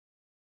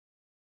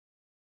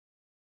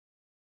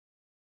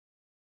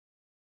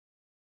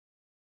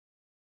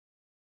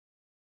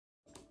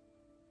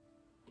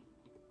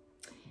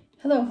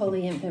Hello,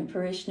 Holy Infant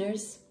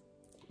parishioners.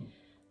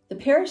 The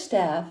parish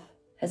staff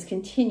has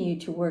continued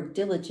to work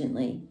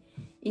diligently,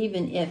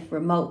 even if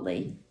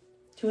remotely,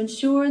 to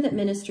ensure that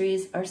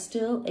ministries are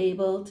still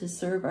able to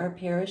serve our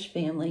parish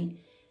family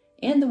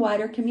and the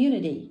wider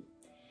community.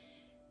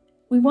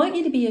 We want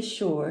you to be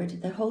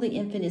assured that Holy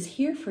Infant is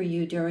here for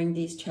you during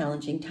these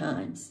challenging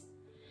times.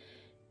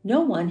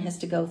 No one has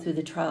to go through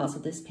the trials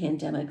of this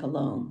pandemic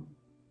alone.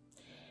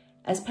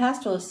 As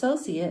pastoral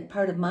associate,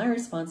 part of my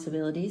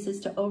responsibilities is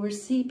to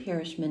oversee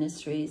parish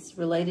ministries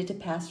related to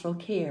pastoral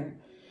care,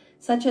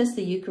 such as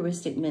the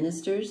Eucharistic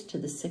ministers to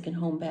the sick and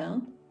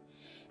homebound,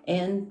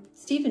 and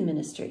Stephen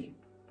ministry.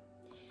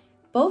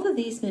 Both of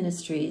these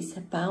ministries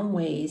have found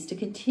ways to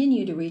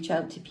continue to reach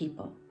out to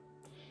people.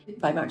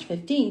 By March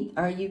 15th,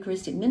 our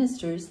Eucharistic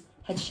ministers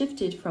had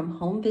shifted from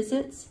home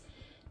visits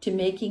to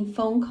making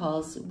phone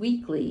calls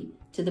weekly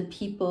to the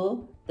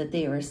people that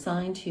they are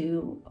assigned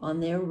to on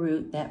their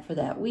route for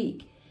that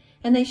week.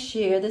 And they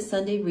share the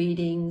Sunday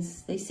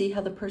readings, they see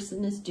how the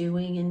person is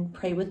doing and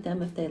pray with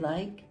them if they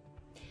like.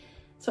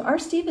 So our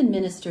Stephen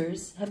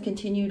ministers have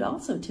continued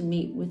also to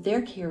meet with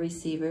their care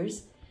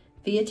receivers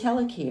via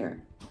telecare,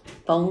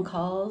 phone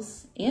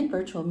calls, and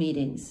virtual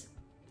meetings.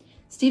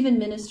 Stephen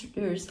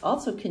ministers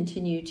also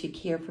continue to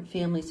care for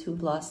families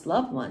who've lost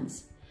loved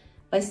ones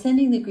by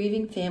sending the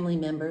grieving family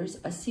members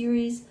a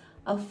series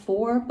of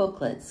 4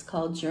 booklets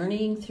called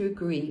Journeying Through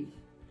Grief.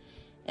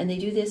 And they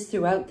do this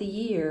throughout the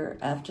year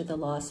after the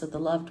loss of the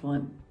loved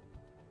one.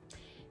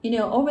 You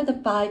know, over the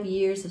 5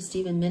 years of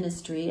Stephen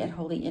ministry at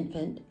Holy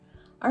Infant,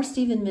 our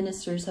Stephen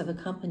ministers have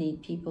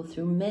accompanied people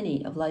through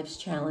many of life's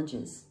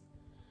challenges.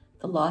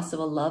 The loss of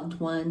a loved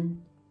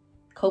one,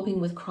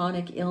 coping with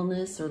chronic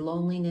illness or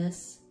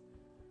loneliness,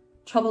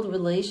 troubled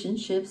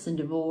relationships and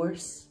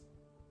divorce,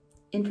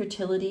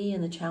 infertility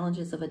and the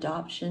challenges of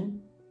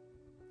adoption.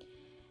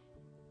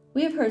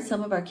 We have heard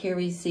some of our care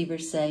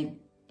receivers say,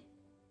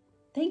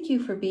 "Thank you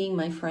for being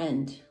my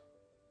friend.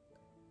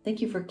 Thank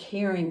you for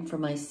caring for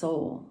my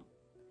soul.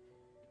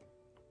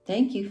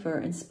 Thank you for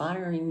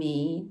inspiring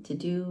me to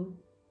do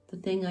the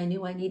thing I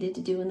knew I needed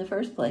to do in the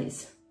first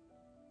place."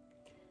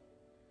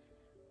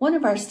 One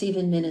of our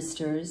Stephen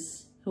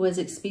ministers, who has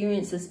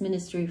experienced this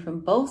ministry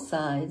from both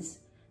sides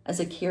as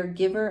a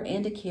caregiver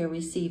and a care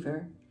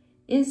receiver,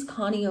 is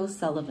Connie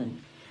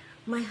O'Sullivan.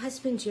 My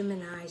husband Jim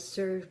and I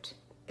served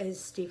as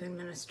Stephen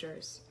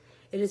ministers.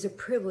 It is a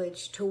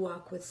privilege to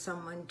walk with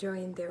someone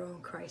during their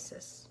own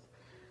crisis.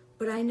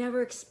 But I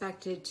never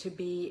expected to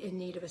be in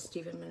need of a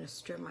Stephen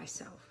minister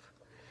myself.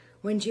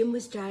 When Jim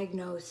was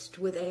diagnosed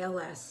with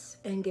ALS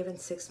and given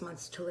 6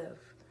 months to live,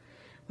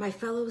 my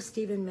fellow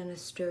Stephen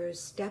ministers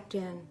stepped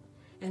in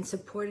and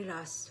supported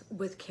us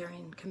with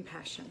caring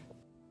compassion.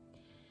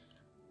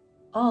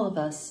 All of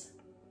us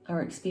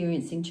are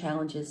experiencing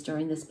challenges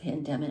during this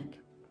pandemic.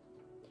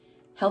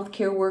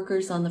 Healthcare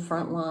workers on the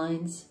front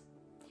lines,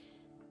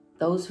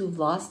 those who've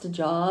lost a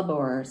job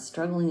or are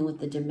struggling with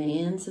the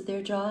demands of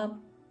their job,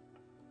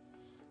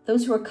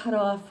 those who are cut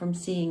off from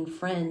seeing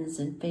friends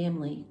and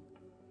family,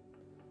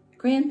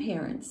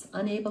 grandparents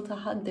unable to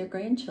hug their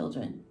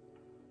grandchildren,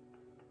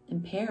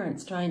 and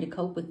parents trying to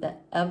cope with the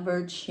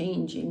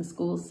ever-changing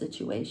school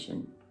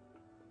situation.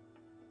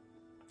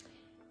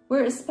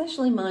 We're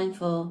especially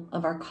mindful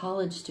of our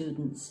college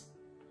students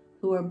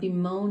who are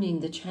bemoaning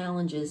the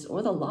challenges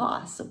or the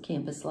loss of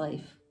campus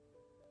life,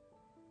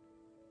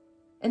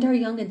 and our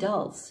young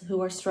adults who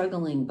are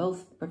struggling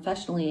both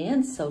professionally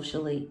and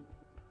socially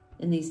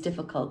in these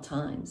difficult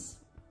times.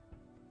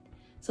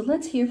 So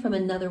let's hear from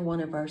another one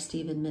of our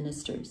Stephen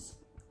ministers,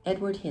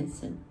 Edward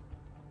Hinson.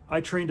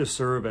 I trained to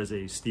serve as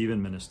a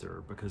Stephen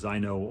minister because I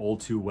know all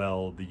too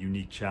well the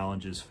unique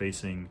challenges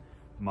facing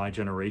my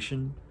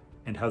generation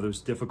and how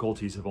those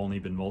difficulties have only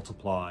been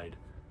multiplied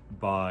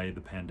by the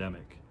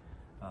pandemic.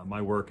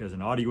 My work as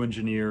an audio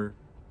engineer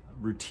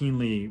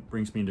routinely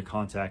brings me into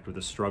contact with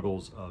the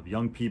struggles of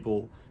young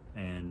people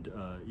and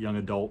young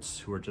adults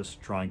who are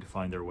just trying to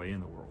find their way in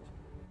the world.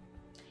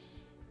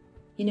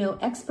 You know,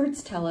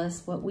 experts tell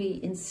us what we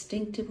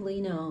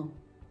instinctively know.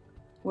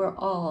 We're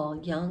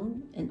all,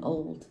 young and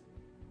old,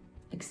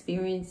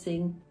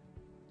 experiencing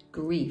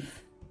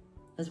grief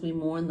as we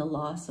mourn the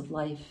loss of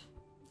life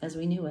as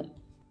we knew it.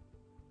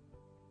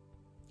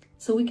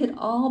 So we could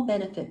all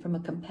benefit from a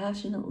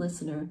compassionate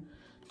listener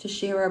to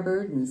share our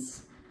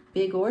burdens,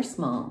 big or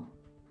small.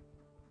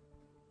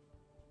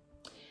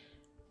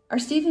 Our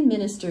Stephen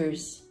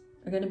ministers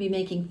are going to be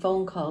making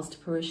phone calls to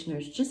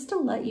parishioners just to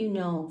let you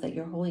know that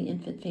your Holy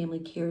Infant family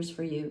cares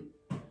for you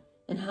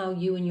and how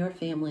you and your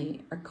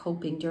family are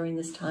coping during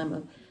this time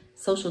of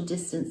social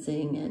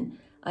distancing and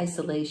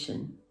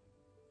isolation.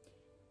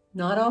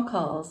 Not all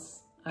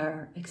calls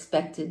are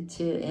expected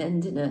to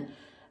end in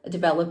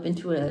develop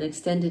into an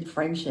extended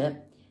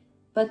friendship,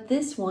 but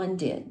this one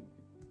did.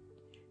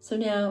 So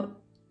now,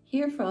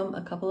 hear from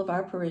a couple of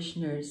our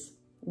parishioners,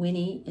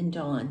 Winnie and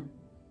Dawn.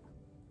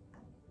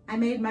 I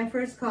made my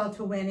first call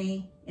to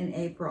Winnie in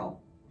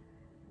April,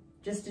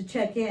 just to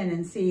check in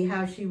and see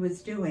how she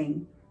was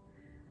doing.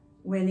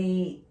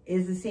 Winnie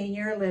is a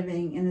senior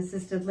living in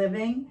assisted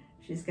living.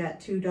 She's got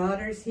 2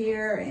 daughters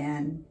here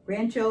and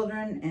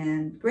grandchildren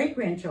and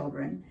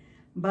great-grandchildren.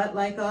 But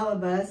like all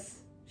of us,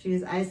 she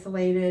is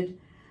isolated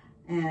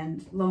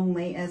and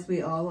lonely, as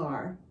we all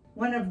are.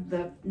 One of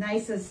the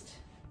nicest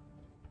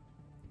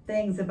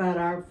things about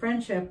our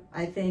friendship,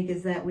 I think,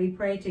 is that we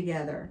pray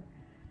together.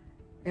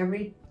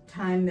 Every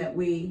time that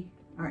we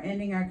are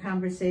ending our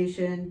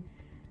conversation,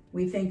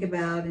 we think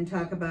about and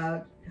talk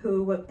about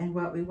who and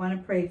what we want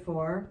to pray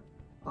for.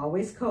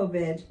 Always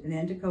COVID, an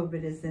end to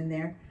COVID is in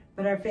there,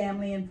 but our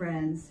family and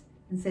friends,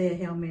 and say a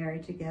Hail Mary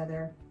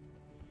together.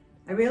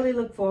 I really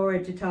look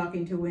forward to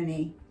talking to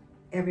Winnie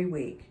every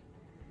week,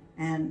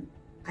 and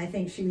I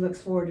think she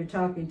looks forward to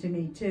talking to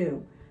me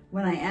too.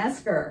 When I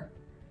ask her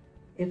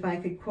if I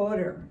could quote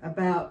her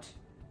about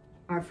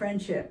our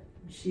friendship,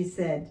 she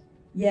said,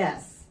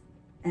 yes,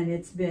 and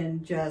it's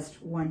been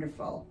just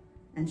wonderful.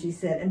 And she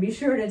said, and be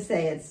sure to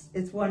say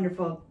it's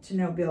wonderful to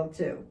know Bill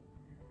too.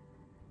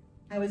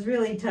 I was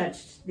really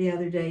touched the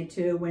other day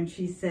too when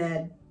she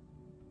said,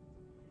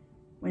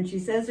 when she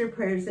says her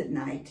prayers at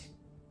night,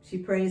 she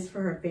prays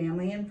for her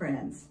family and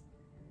friends,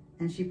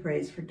 and she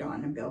prays for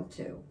Dawn and Bill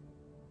too.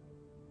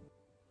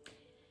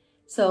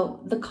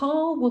 So the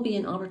call will be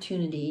an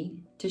opportunity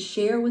to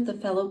share with a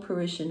fellow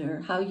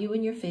parishioner how you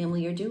and your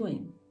family are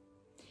doing.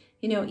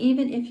 You know,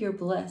 even if you're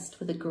blessed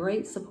with a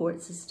great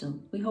support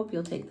system, we hope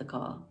you'll take the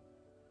call,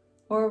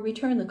 or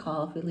return the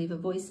call if we leave a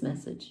voice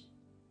message.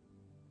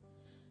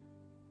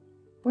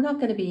 We're not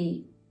going to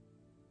be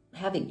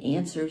having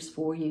answers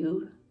for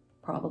you,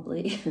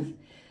 probably,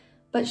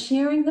 but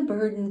sharing the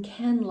burden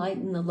can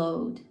lighten the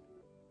load.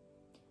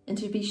 And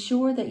to be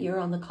sure that you're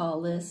on the call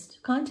list,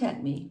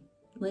 contact me,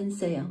 Lynn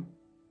Sale.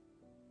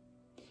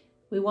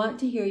 We want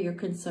to hear your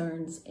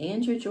concerns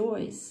and your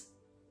joys.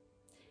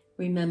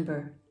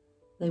 Remember,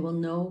 they will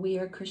know we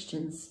are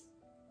Christians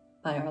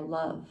by our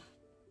love